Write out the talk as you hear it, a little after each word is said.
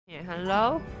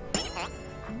Hello?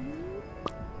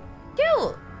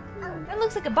 Cute! That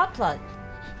looks like a butt plug.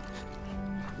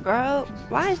 Bro,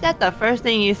 why is that the first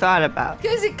thing you thought about?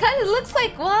 Because it kind of looks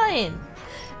like one.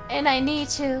 And I need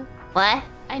you. What?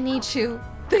 I need you.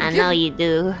 I know you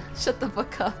do. Shut the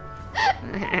fuck up.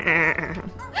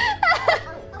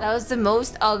 That was the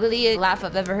most ugly laugh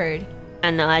I've ever heard. I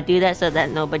know, I do that so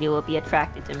that nobody will be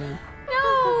attracted to me. No!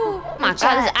 Oh my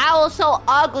god, this owl's so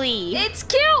ugly! It's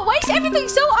cute! Why is everything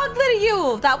so ugly to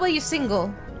you? That way you're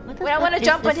single. Wait, I want to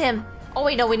jump on him. Oh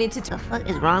wait, no, we need to... What the fuck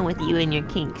is wrong with you and your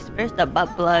kinks? First the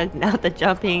butt plug, now the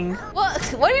jumping. What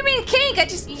do you mean kink?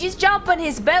 You just jump on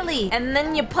his belly and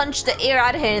then you punch the air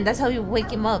out of him and that's how you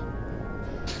wake him up.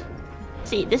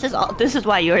 See, this is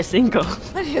why you're single.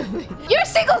 What do you mean? You're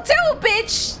single too,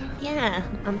 bitch! Yeah,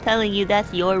 I'm telling you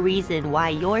that's your reason why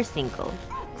you're single.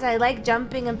 Because I like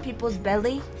jumping on people's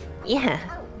belly? Yeah.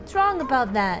 What's wrong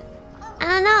about that? I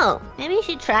don't know. Maybe you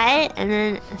should try it and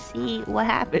then see what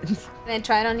happens. Can I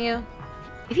try it on you?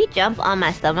 If you jump on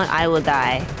my stomach, I will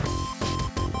die.